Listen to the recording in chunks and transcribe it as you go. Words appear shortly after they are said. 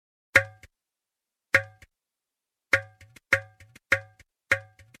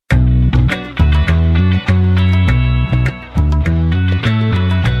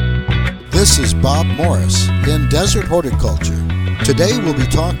Morris in Desert Horticulture. Today we'll be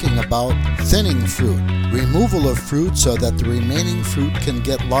talking about thinning fruit, removal of fruit so that the remaining fruit can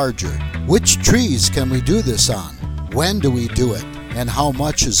get larger. Which trees can we do this on? When do we do it? And how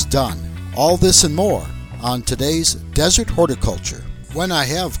much is done? All this and more on today's Desert Horticulture. When I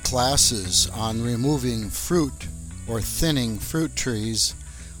have classes on removing fruit or thinning fruit trees,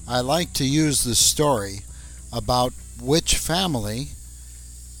 I like to use the story about which family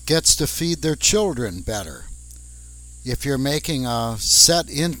gets to feed their children better. If you're making a set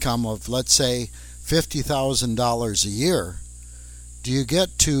income of, let's say, $50,000 a year, do you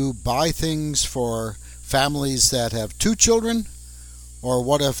get to buy things for families that have 2 children? Or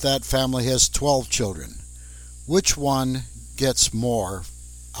what if that family has 12 children? Which one gets more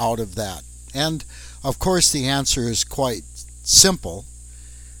out of that? And of course the answer is quite simple.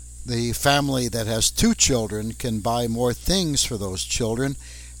 The family that has 2 children can buy more things for those children,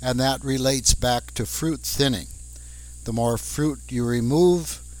 and that relates back to fruit thinning. The more fruit you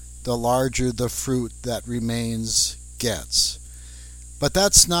remove, the larger the fruit that remains gets. But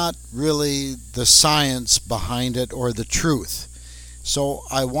that's not really the science behind it or the truth. So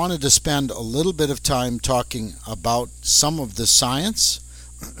I wanted to spend a little bit of time talking about some of the science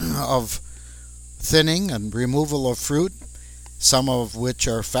of thinning and removal of fruit, some of which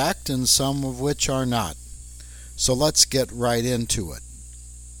are fact and some of which are not. So let's get right into it.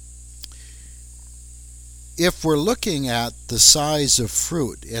 If we're looking at the size of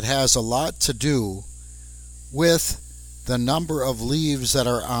fruit, it has a lot to do with the number of leaves that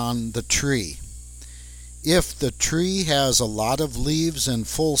are on the tree. If the tree has a lot of leaves in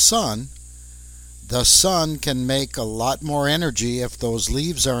full sun, the sun can make a lot more energy if those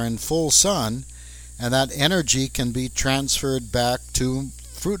leaves are in full sun, and that energy can be transferred back to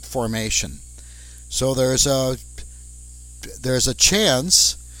fruit formation. So there's a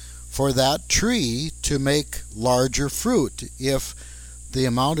chance for that tree to make larger fruit if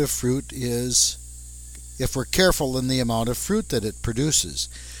we're careful in the amount of fruit that it produces.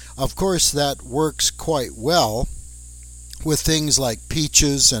 Of course, that works quite well with things like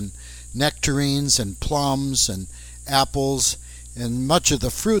peaches and nectarines and plums and apples and much of the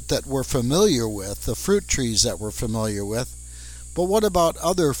fruit that we're familiar with, the fruit trees that we're familiar with. But what about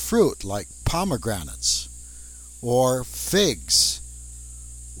other fruit like pomegranates or figs?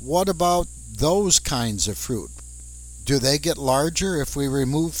 What about those kinds of fruit? Do they get larger if we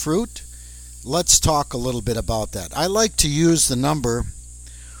remove fruit? Let's talk a little bit about that. I like to use the number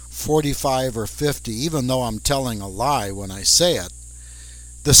 45 or 50, even though I'm telling a lie when I say it.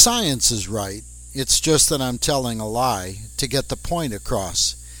 The science is right. It's just that I'm telling a lie to get the point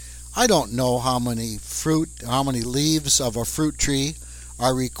across. I don't know how many leaves of a fruit tree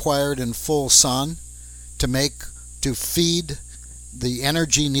are required in full sun to feed the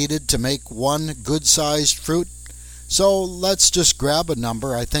energy needed to make one good-sized fruit. So let's just grab a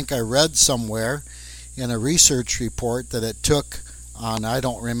number. I think I read somewhere in a research report that it took I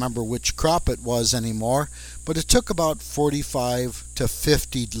don't remember which crop it was anymore, but it took about 45 to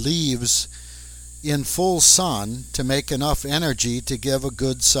 50 leaves in full sun to make enough energy to give a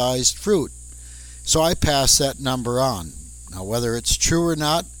good-sized fruit. So I pass that number on. Now whether it's true or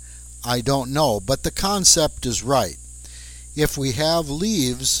not, I don't know, but the concept is right. If we have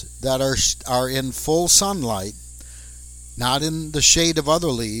leaves that are in full sunlight, not in the shade of other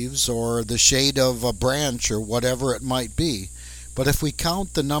leaves or the shade of a branch or whatever it might be, but if we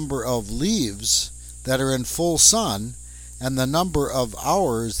count the number of leaves that are in full sun and the number of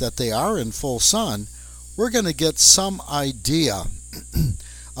hours that they are in full sun, we're going to get some idea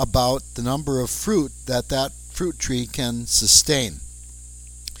about the number of fruit that fruit tree can sustain.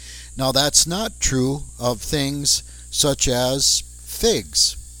 Now that's not true of things such as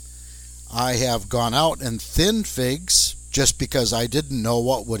figs. I have gone out and thinned figs just because I didn't know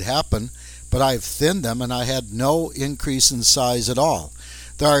what would happen, but I've thinned them and I had no increase in size at all.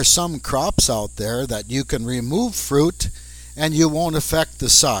 There are some crops out there that you can remove fruit and you won't affect the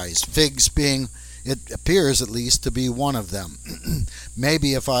size. Figs being, it appears at least, to be one of them.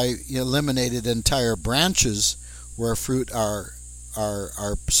 Maybe if I eliminated entire branches where fruit are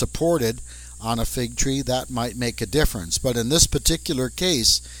supported on a fig tree, that might make a difference. But in this particular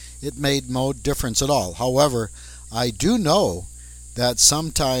case, it made no difference at all. However, I do know that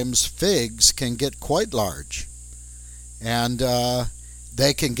sometimes figs can get quite large. And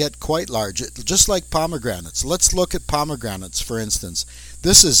they can get quite large, just like pomegranates. Let's look at pomegranates, for instance.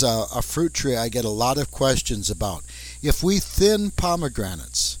 This is a fruit tree I get a lot of questions about. If we thin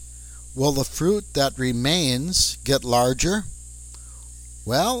pomegranates, will the fruit that remains get larger?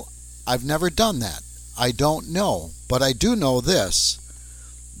 Well, I've never done that. I don't know, but I do know this.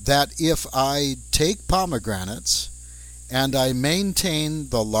 that if I take pomegranates and I maintain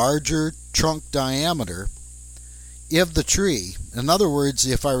the larger trunk diameter of the tree, in other words,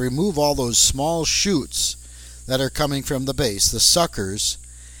 if I remove all those small shoots that are coming from the base, the suckers,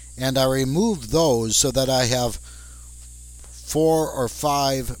 and I remove those so that I have 4 or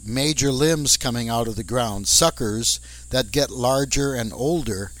 5 major limbs coming out of the ground, suckers that get larger and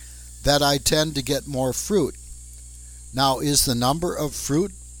older, that I tend to get more fruit. Now, is the number of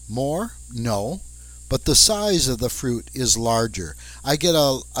fruit more? No, but the size of the fruit is larger. I get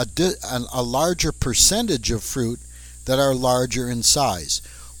a larger percentage of fruit that are larger in size.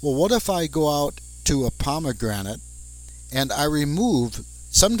 Well, what if I go out to a pomegranate and I remove,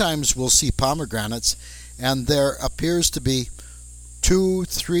 sometimes we'll see pomegranates and there appears to be 2,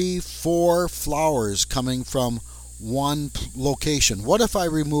 3, 4 flowers coming from one location. What if I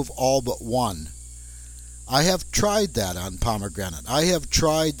remove all but one? I have tried that on pomegranate. I have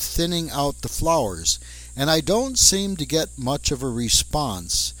tried thinning out the flowers, and I don't seem to get much of a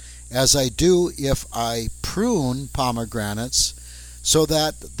response as I do if I prune pomegranates so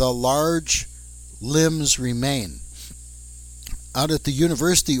that the large limbs remain. Out at the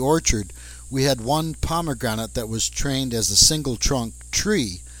university orchard, we had one pomegranate that was trained as a single trunk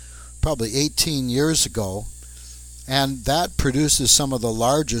tree probably 18 years ago, and that produces some of the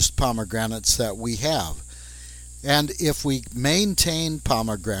largest pomegranates that we have. And if we maintain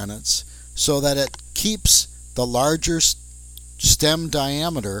pomegranates so that it keeps the larger stem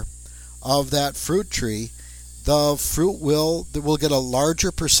diameter of that fruit tree, the fruit will get a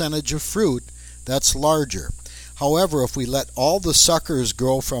larger percentage of fruit that's larger. However, if we let all the suckers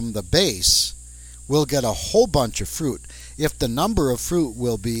grow from the base, we'll get a whole bunch of fruit. If the number of fruit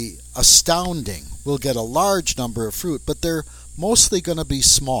will be astounding, we'll get a large number of fruit, but they're mostly going to be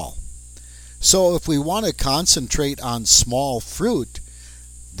small. So if we want to concentrate on small fruit,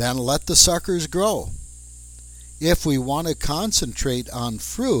 then let the suckers grow. If we want to concentrate on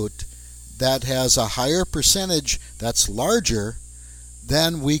fruit that has a higher percentage that's larger,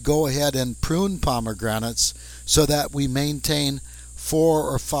 then we go ahead and prune pomegranates so that we maintain 4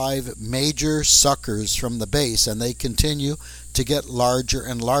 or 5 major suckers from the base, and they continue to get larger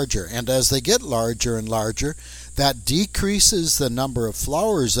and larger. And as they get larger and larger, that decreases the number of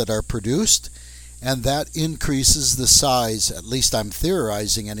flowers that are produced, and that increases the size, at least I'm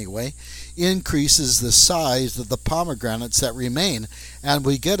theorizing anyway, increases the size of the pomegranates that remain, and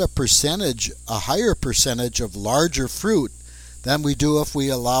we get a higher percentage of larger fruit than we do if we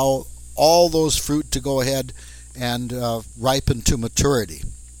allow all those fruit to go ahead and ripen to maturity.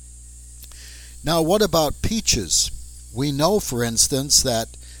 Now, what about peaches? We know, for instance, that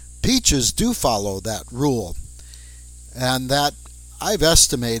peaches do follow that rule, and that I've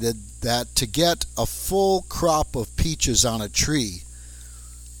estimated that to get a full crop of peaches on a tree,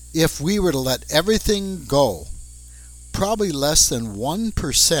 if we were to let everything go, probably less than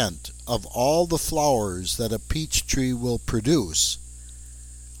 1% of all the flowers that a peach tree will produce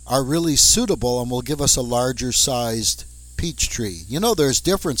are really suitable and will give us a larger sized peach tree. You know, there's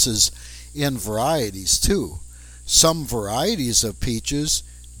differences in varieties too. Some varieties of peaches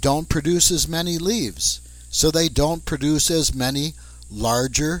don't produce as many leaves, so they don't produce as many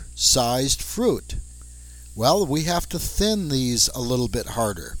larger sized fruit. Well, we have to thin these a little bit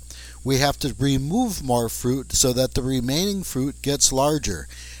harder. We have to remove more fruit so that the remaining fruit gets larger.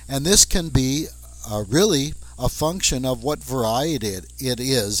 And this can be really a function of what variety it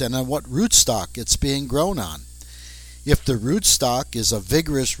is and on what rootstock it's being grown on. If the rootstock is a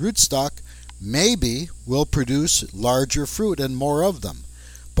vigorous rootstock, maybe we'll produce larger fruit and more of them.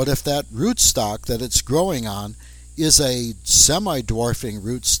 But if that rootstock that it's growing on is a semi-dwarfing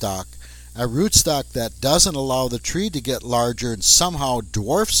rootstock, a rootstock that doesn't allow the tree to get larger and somehow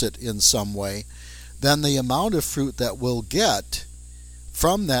dwarfs it in some way, then the amount of fruit that we'll get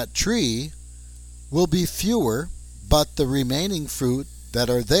from that tree will be fewer, but the remaining fruit that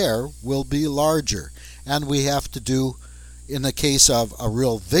are there will be larger. And we have to do, in the case of a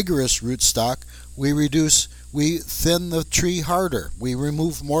real vigorous rootstock, we thin the tree harder. We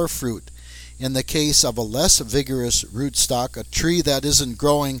remove more fruit. In the case of a less vigorous rootstock, a tree that isn't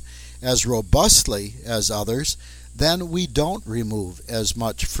growing as robustly as others, then we don't remove as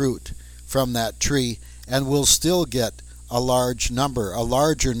much fruit from that tree, and we'll still get a larger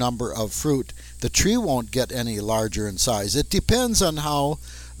number of fruit. The tree won't get any larger in size. It depends on how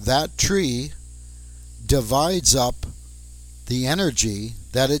that tree divides up the energy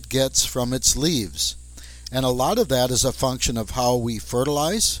that it gets from its leaves. And a lot of that is a function of how we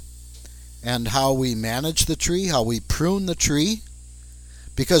fertilize and how we manage the tree, how we prune the tree.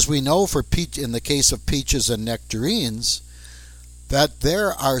 Because we know in the case of peaches and nectarines, that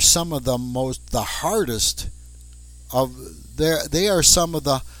there are some of the hardest of they are some of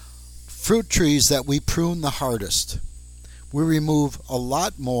the fruit trees that we prune the hardest. We remove a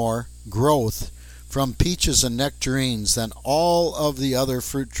lot more growth from peaches and nectarines than all of the other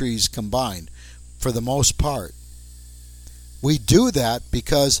fruit trees combined, for the most part. We do that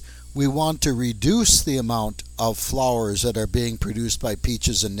because we want to reduce the amount of flowers that are being produced by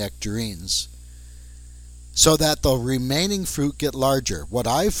peaches and nectarines, so that the remaining fruit get larger. What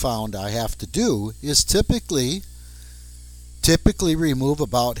I've found I have to do is typically remove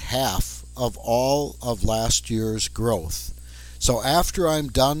about half of all of last year's growth. So after I'm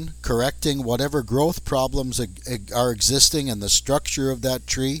done correcting whatever growth problems are existing in the structure of that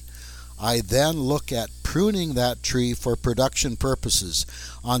tree, I then look at pruning that tree for production purposes.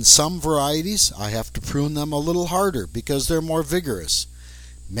 On some varieties, I have to prune them a little harder because they're more vigorous.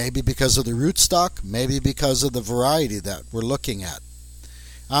 Maybe because of the rootstock, maybe because of the variety that we're looking at.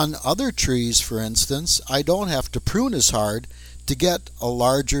 On other trees, for instance, I don't have to prune as hard to get a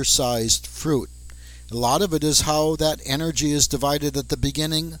larger sized fruit. A lot of it is how that energy is divided at the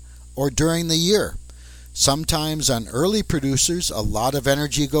beginning or during the year. Sometimes on early producers, a lot of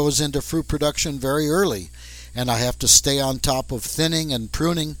energy goes into fruit production very early, and I have to stay on top of thinning and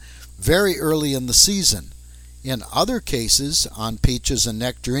pruning very early in the season. In other cases, on peaches and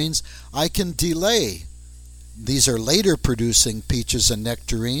nectarines, I can delay. These are later producing peaches and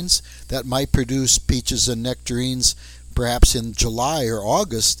nectarines that might produce peaches and nectarines perhaps in July or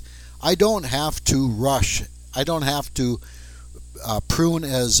August. I don't have to rush. I don't have to prune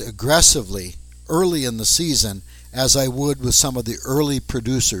as aggressively early in the season as I would with some of the early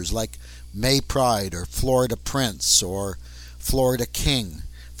producers like May Pride or Florida Prince or Florida King,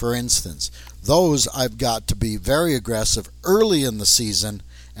 for instance. Those I've got to be very aggressive early in the season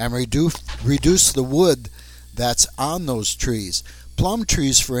and reduce the wood that's on those trees. Plum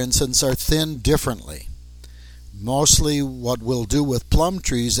trees, for instance, are thinned differently. Mostly what we'll do with plum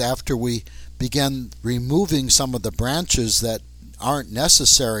trees after we begin removing some of the branches that aren't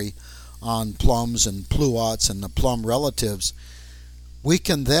necessary on plums and pluots and the plum relatives, we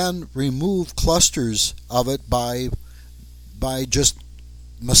can then remove clusters of it by just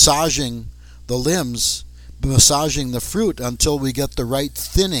massaging the limbs, massaging the fruit until we get the right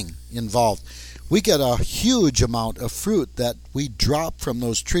thinning involved. We get a huge amount of fruit that we drop from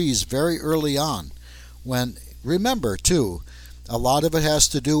those trees very early on. Remember, too, a lot of it has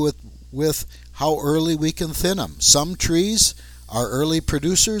to do with how early we can thin them. Some trees are early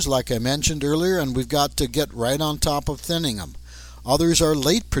producers, like I mentioned earlier, and we've got to get right on top of thinning them. Others are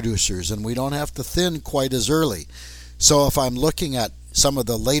late producers, and we don't have to thin quite as early. So if I'm looking at some of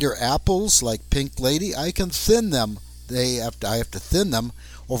the later apples, like Pink Lady, I can thin them. I have to thin them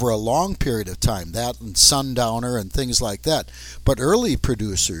over a long period of time, that and Sundowner and things like that. But early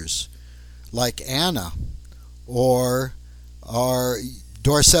producers, like Anna, or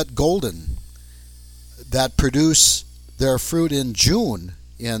Dorset Golden, that produce their fruit in June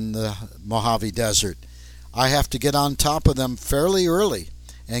in the Mojave Desert, I have to get on top of them fairly early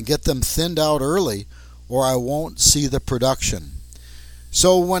and get them thinned out early, or I won't see the production.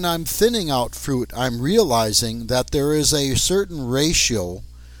 So when I'm thinning out fruit, I'm realizing that there is a certain ratio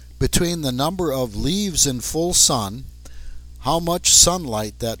between the number of leaves in full sun, how much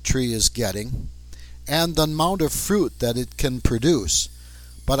sunlight that tree is getting, and the amount of fruit that it can produce.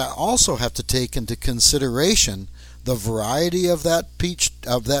 But I also have to take into consideration the variety of that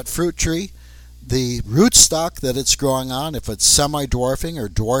fruit tree, the rootstock that it's growing on, if it's semi-dwarfing or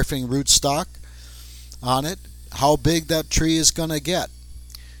dwarfing rootstock on it, how big that tree is going to get.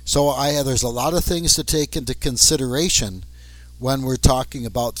 So there's a lot of things to take into consideration when we're talking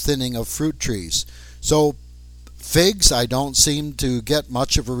about thinning of fruit trees. So figs, I don't seem to get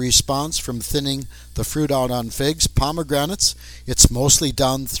much of a response from thinning the fruit out on figs. Pomegranates, it's mostly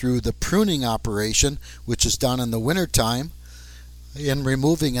done through the pruning operation, which is done in the wintertime, in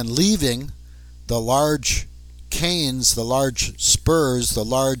removing and leaving the large canes, the large spurs, the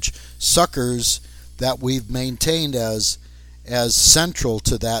large suckers that we've maintained as central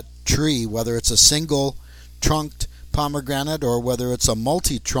to that tree, whether it's a single trunked pomegranate or whether it's a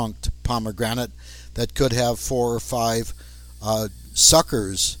multi-trunked pomegranate that could have 4 or 5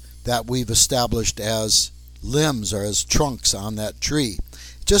 suckers that we've established as limbs or as trunks on that tree.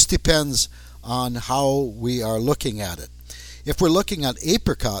 It just depends on how we are looking at it. If we're looking at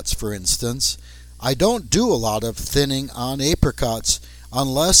apricots, for instance, I don't do a lot of thinning on apricots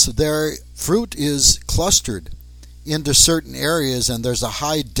unless their fruit is clustered into certain areas and there's a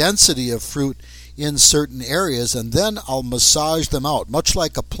high density of fruit in certain areas, and then I'll massage them out, much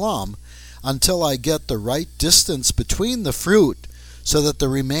like a plum, until I get the right distance between the fruit so that the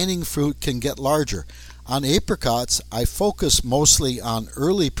remaining fruit can get larger. On apricots, I focus mostly on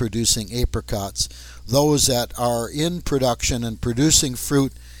early producing apricots, those that are in production and producing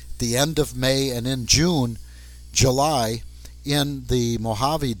fruit at the end of May and in June, July in the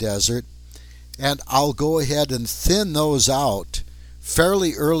Mojave Desert, and I'll go ahead and thin those out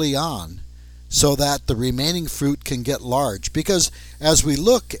fairly early on so that the remaining fruit can get large. Because as we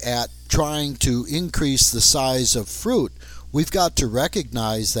look at trying to increase the size of fruit, we've got to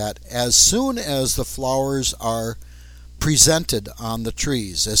recognize that as soon as the flowers are presented on the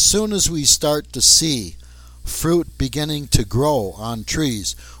trees, as soon as we start to see fruit beginning to grow on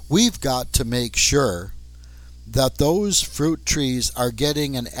trees, we've got to make sure that those fruit trees are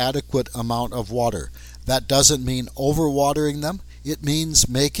getting an adequate amount of water. That doesn't mean overwatering them. It means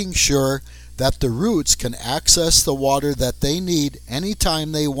making sure that the roots can access the water that they need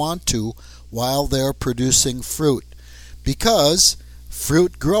anytime they want to while they're producing fruit. Because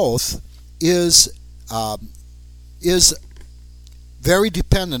fruit growth is very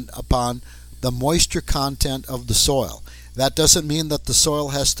dependent upon the moisture content of the soil. That doesn't mean that the soil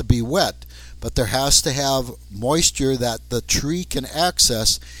has to be wet, but there has to have moisture that the tree can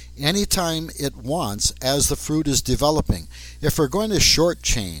access anytime it wants as the fruit is developing. If we're going to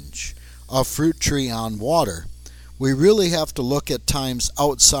shortchange a fruit tree on water, we really have to look at times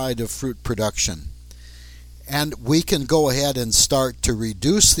outside of fruit production. And we can go ahead and start to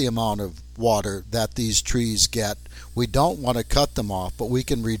reduce the amount of water that these trees get. We don't want to cut them off, but we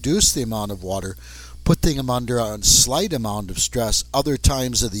can reduce the amount of water, putting them under a slight amount of stress other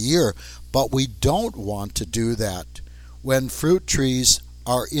times of the year. But we don't want to do that when fruit trees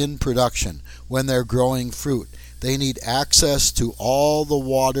are in production, when they're growing fruit. They need access to all the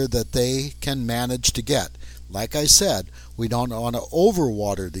water that they can manage to get. Like I said, we don't want to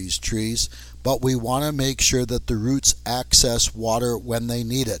overwater these trees, but we want to make sure that the roots access water when they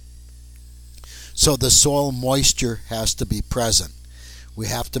need it. So the soil moisture has to be present. We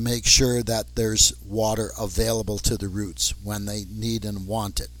have to make sure that there's water available to the roots when they need and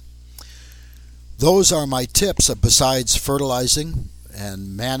want it. Those are my tips besides fertilizing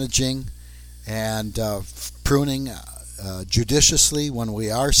and managing and pruning judiciously when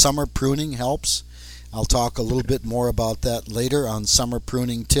we are. Summer pruning helps. I'll talk a little bit more about that later on summer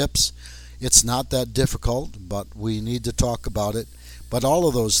pruning tips. It's not that difficult, but we need to talk about it. But all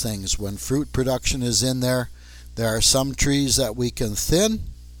of those things, when fruit production is in there, there are some trees that we can thin.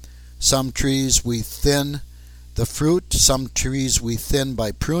 Some trees we thin the fruit. Some trees we thin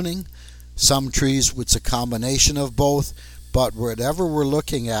by pruning. Some trees it's a combination of both. But whatever we're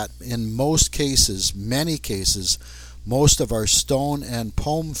looking at, in most cases, many cases, most of our stone and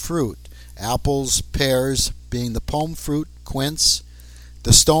pome fruit, apples, pears being the pome fruit, quince,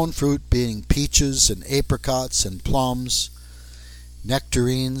 the stone fruit being peaches and apricots and plums,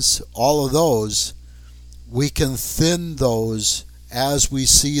 nectarines, all of those, we can thin those as we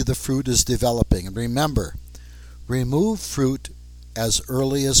see the fruit is developing. And remember, remove fruit as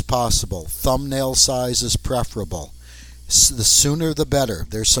early as possible. Thumbnail size is preferable. The sooner the better.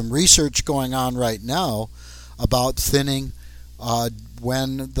 There's some research going on right now about thinning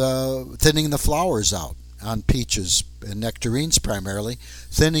thinning the flowers out on peaches and nectarines primarily,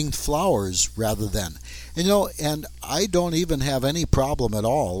 thinning flowers rather than. And I don't even have any problem at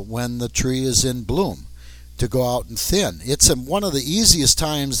all when the tree is in bloom to go out and thin. It's one of the easiest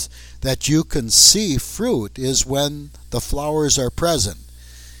times that you can see fruit is when the flowers are present.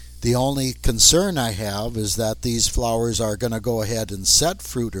 The only concern I have is that these flowers are going to go ahead and set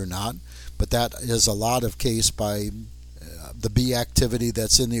fruit or not, but that is a lot of case by the bee activity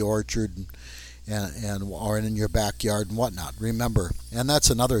that's in the orchard and or in your backyard and whatnot. Remember, and that's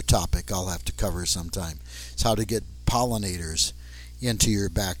another topic I'll have to cover sometime, is how to get pollinators into your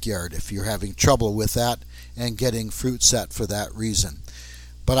backyard if you're having trouble with that and getting fruit set for that reason.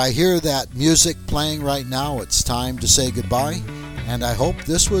 But I hear that music playing right now. It's time to say goodbye, and I hope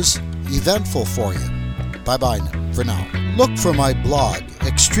this was eventful for you. Bye-bye for now. Look for my blog,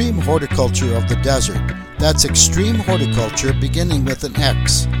 Extreme Horticulture of the Desert. That's Extreme Horticulture beginning with an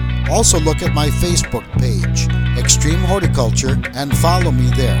X. Also look at my Facebook page, Extreme Horticulture, and follow me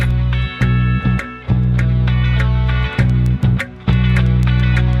there.